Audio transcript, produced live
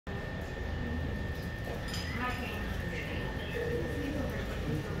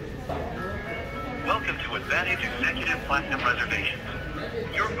to Advantage Executive Platinum Reservations.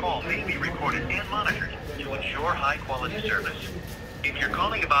 Your call may be recorded and monitored to ensure high-quality service. If you're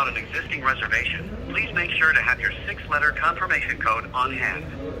calling about an existing reservation, please make sure to have your 6-letter confirmation code on hand.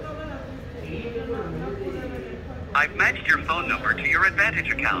 I've matched your phone number to your Advantage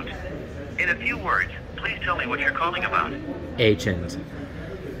account. In a few words, please tell me what you're calling about. Agent.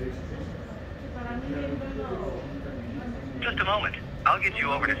 Just a moment. I'll get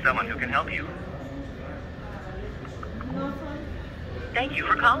you over to someone who can help you. Thank you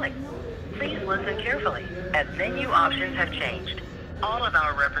for calling. Please listen carefully, as menu options have changed. All of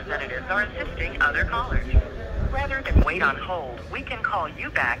our representatives are assisting other callers. Rather than wait on hold, we can call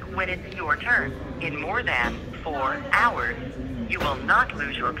you back when it's your turn, in more than 4 hours. You will not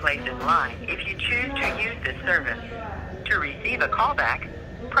lose your place in line if you choose to use this service. To receive a callback,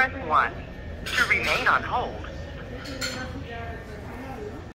 press 1. To remain on hold,